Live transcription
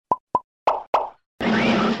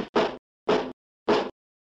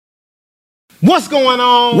What's going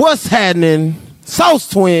on? What's happening? Sauce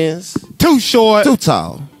Twins. Too short. Too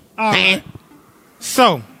tall.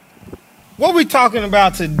 So, what we talking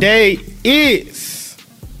about today is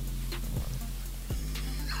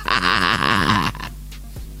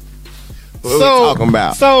What we talking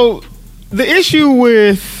about? So, the issue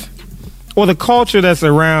with, or the culture that's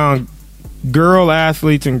around girl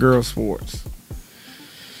athletes and girl sports.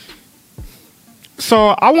 So,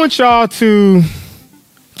 I want y'all to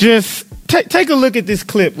just take a look at this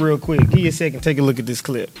clip real quick. Give you a second. Take a look at this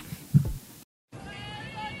clip.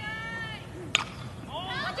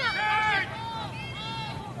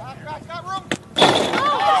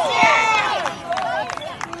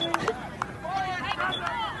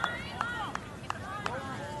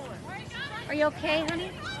 Are you okay,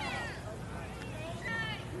 honey?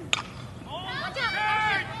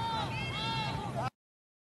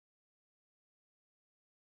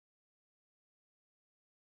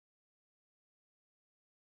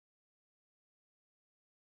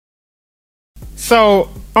 So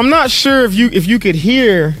I'm not sure if you could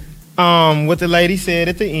hear what the lady said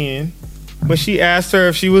at the end, but she asked her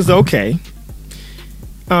if she was okay.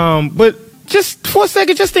 But just for a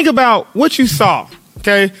second, just think about what you saw.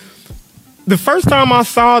 Okay, the first time I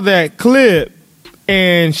saw that clip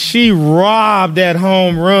and she robbed that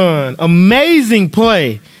home run, amazing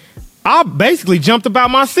play. I basically jumped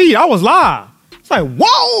about my seat. I was live. It's like,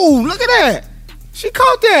 whoa, look at that. She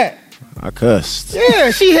caught that. I cussed.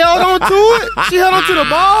 Yeah, she held on to it. She held on to the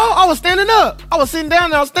ball. I was standing up. I was sitting down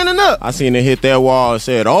and I was standing up. I seen her hit that wall and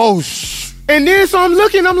said, oh, shh. And then so I'm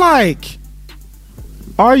looking, I'm like,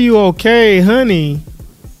 are you okay, honey?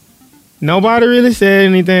 Nobody really said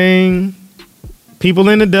anything. People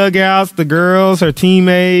in the dugouts, the girls, her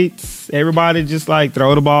teammates, everybody just like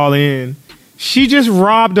throw the ball in. She just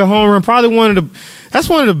robbed a home run. Probably that's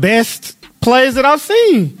one of the best plays that I've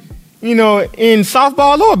seen. You know, in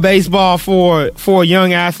softball or baseball for a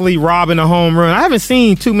young athlete robbing a home run. I haven't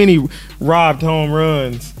seen too many robbed home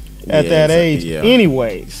runs at that age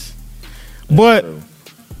anyways. But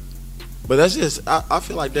that's just, I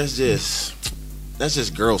feel like that's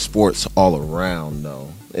just girl sports all around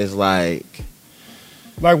though. It's like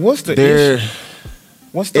what's the issue?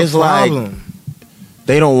 What's the problem? Like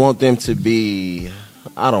they don't want them to be,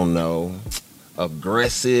 I don't know,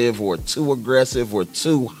 aggressive or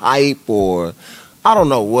too hype, or I don't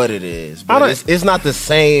know what it is, but it's not the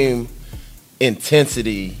same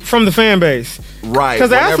intensity from the fan base, right? Because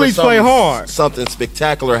the athletes play hard. Something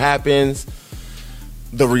spectacular happens,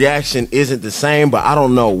 the reaction isn't the same, but I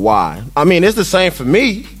don't know why. I mean, it's the same for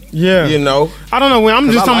me. Yeah, you know, I don't know. I'm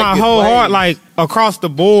just talking about whole heart, like across the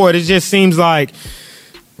board. It just seems like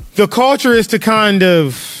the culture is to kind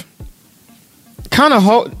of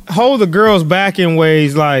hold the girls back in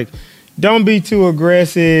ways like, don't be too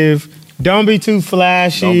aggressive, don't be too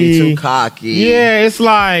flashy, don't be too cocky. Yeah, it's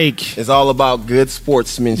like it's all about good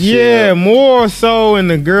sportsmanship. Yeah, more so in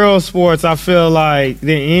the girls' sports, I feel like, than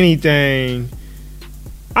anything.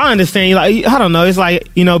 I understand, like, I don't know, it's like,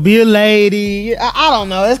 you know, be a lady. I don't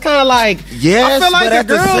know, it's kind of like, yes, I feel like but at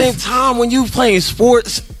the same time, when you playing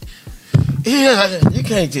sports, yeah, you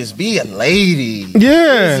can't just be a lady.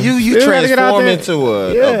 Yeah, you transform into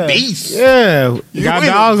a beast. Yeah, you got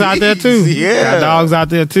dogs out there too. Yeah, got dogs out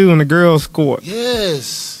there too in the girls' court.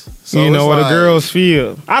 Yes, so you know what the girls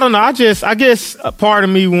feel. I don't know. I guess a part of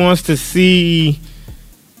me wants to see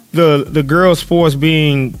the girls' sports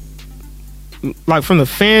being like, from the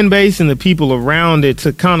fan base and the people around it,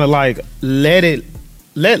 to kind of like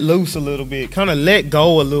let loose a little bit, kind of let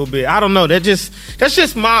go a little bit. I don't know. That's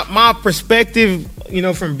just my perspective, you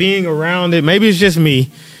know, from being around it. Maybe it's just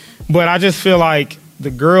me, but I just feel like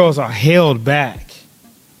the girls are held back.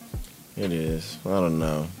 It is. I don't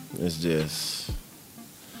know. It's just,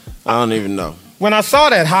 I don't even know. When I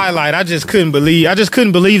saw that highlight, I just couldn't believe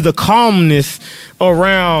the calmness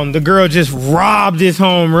around the girl just robbed this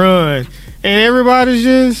home run, and everybody's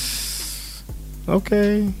just,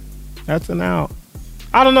 okay, that's an out.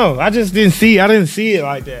 I don't know. I didn't see it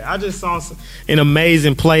like that. I just saw an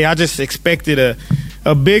amazing play. I just expected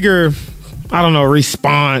a bigger, I don't know,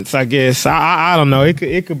 response, I guess. I don't know.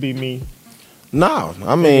 It could be me. No,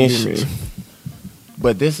 I mean,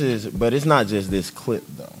 but it's not just this clip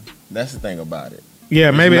though. That's the thing about it.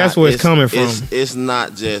 Yeah, maybe that's where it's coming from. It's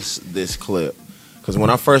not just this clip. Because when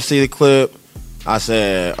I first see the clip, I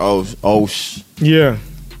said, yeah.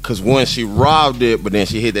 Because when she robbed it, but then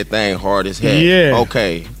she hit that thing hard as heck. Yeah.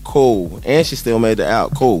 Okay, cool. And she still made the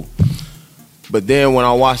out. Cool. But then when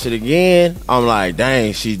I watched it again, I'm like,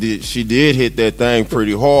 dang, she did hit that thing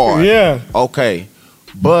pretty hard. Yeah. Okay.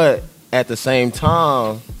 But at the same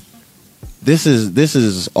time, this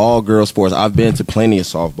is all girl sports. I've been to plenty of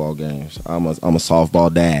softball games. I'm a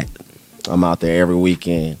softball dad. I'm out there every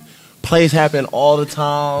weekend. Plays happen all the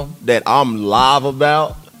time that I'm live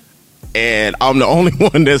about, and I'm the only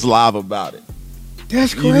one that's live about it.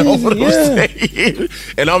 That's crazy. You know what I'm saying?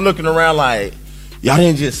 And I'm looking around like, y'all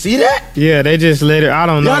didn't just see that? Yeah, they just let it. I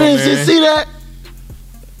don't know. Y'all didn't just see that?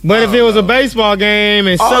 But if it was a baseball game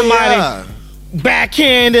and somebody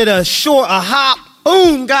backhanded a hop,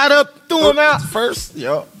 boom, got up, threw him out. First,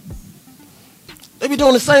 yo. They be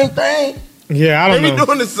doing the same thing. Yeah, I don't know. They be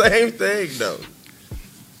doing the same thing, though.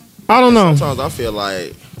 I don't know. Sometimes I feel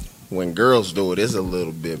like when girls do it, it's a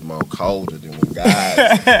little bit more colder than when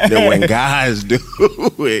guys do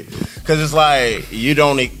it. Because it's like, you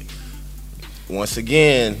don't... Once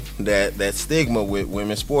again, that stigma with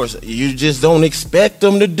women's sports, you just don't expect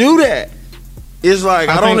them to do that. It's like,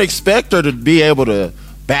 I don't expect her to be able to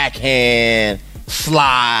backhand,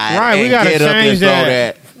 slide, right, we gotta get up and throw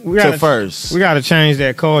that to first. We got to change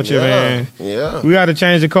that culture, man. Yeah. We got to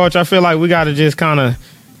change the culture. I feel like we got to just kind of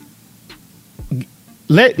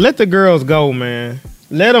let the girls go, man.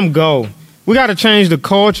 Let them go. We got to change the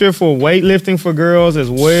culture for weightlifting for girls as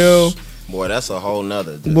well. Boy, that's a whole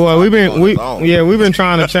nother. Boy, we've been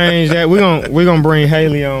trying to change that. We're gonna bring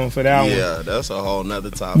Haley on for that one. Yeah, that's a whole nother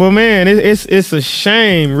topic. But man, it's a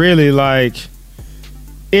shame, really. Like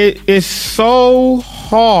it's so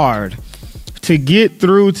hard to get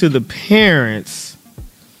through to the parents,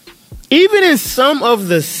 even in some of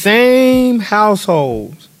the same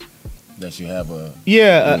households. That you have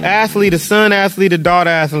an athlete, a son athlete, a daughter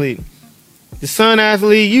athlete. The son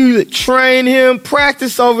athlete, you train him,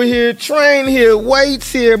 practice over here, train here,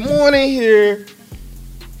 weights here, morning here.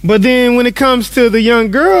 But then when it comes to the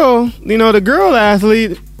young girl, the girl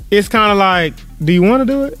athlete, it's kind of like, do you want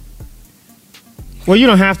to do it? Well, you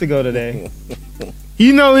don't have to go today.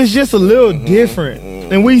 It's just a little different.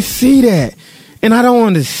 And we see that. And I don't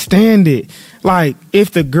understand it. Like,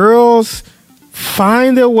 if the girls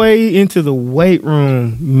find their way into the weight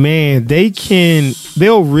room, man,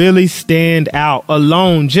 they'll really stand out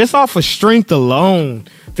alone. Just off of strength alone,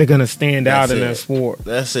 they're gonna stand out in that sport.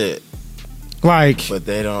 That's it. Like, but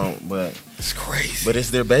they don't. But it's crazy. But it's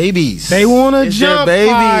their babies. They want to jump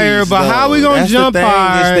higher, but how we gonna jump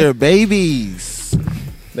higher? It's their babies.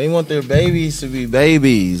 They want their babies to be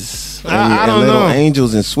babies. I don't little know.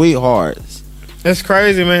 Angels and sweethearts. That's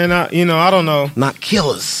crazy, man. I don't know. Not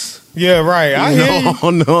killers. Yeah, right. I hear you.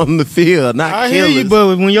 On the field, not killers. I hear you,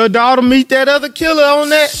 but when your daughter meet that other killer on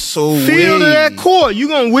that field of that court, you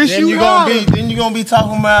gonna wish then you then you gonna be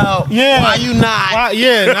talking about why you not?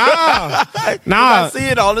 Nah. I see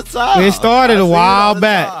it all the time. It started a while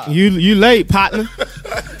back. You late, partner.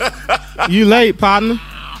 You late, partner.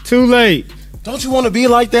 Too late. Don't you want to be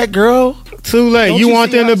like that girl? Too late. You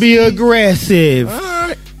want them to be aggressive. All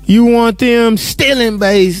right. You want them stealing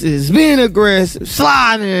bases, being aggressive,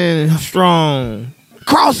 sliding strong,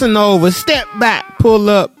 crossing over, step back, pull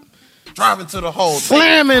up, driving to the hole,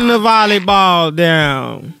 slamming the volleyball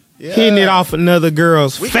down, hitting it off another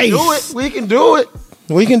girl's face. We can do it.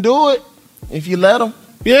 We can do it if you let them.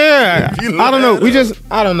 Yeah. I don't know.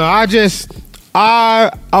 I don't know.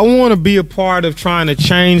 I want to be a part of trying to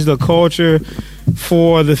change the culture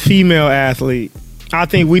for the female athlete. I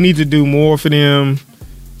think we need to do more for them.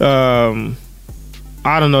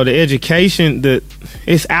 I don't know, the education that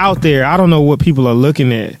it's out there. I don't know what people are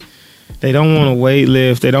looking at. They don't want to weight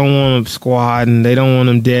lift. They don't want them squatting. They don't want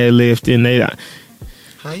them deadlifting.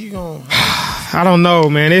 How you going? I don't know,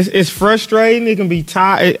 man. It's frustrating. It can be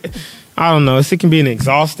tired. I don't know. It can be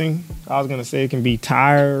exhausting. I was gonna say it can be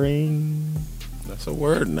tiring. That's a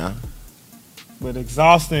word now. But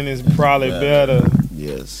exhausting is probably better.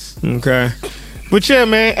 Yes. Okay. But yeah,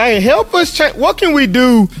 man, hey, help us change. What can we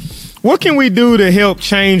do? What can we do to help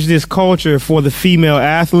change this culture for the female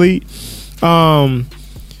athlete? I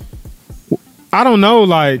don't know.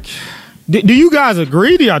 Like, do you guys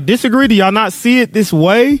agree? Do y'all disagree? Do y'all not see it this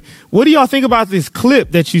way? What do y'all think about this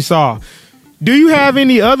clip that you saw? Do you have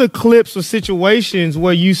any other clips or situations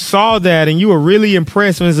where you saw that and you were really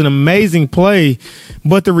impressed and it's an amazing play,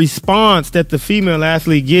 but the response that the female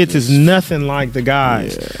athlete gets is nothing like the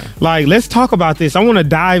guys? Yeah. Like, let's talk about this. I want to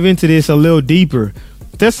dive into this a little deeper.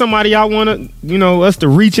 If there's somebody I want to, us to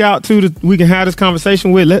reach out to that we can have this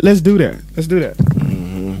conversation with, let's do that. Let's do that.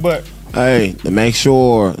 Mm-hmm. But hey, to make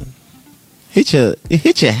sure, hit your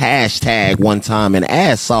hashtag one time and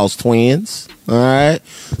add Sauce Twins. All right,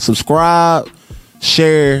 subscribe,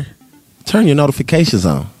 share, turn your notifications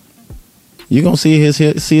on. You're gonna see us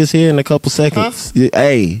here in a couple seconds. Huh?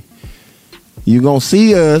 Hey, you're gonna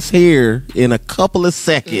see us here in a couple of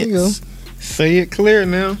seconds. Say it clear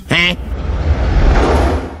now. Huh?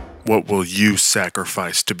 What will you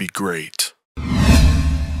sacrifice to be great?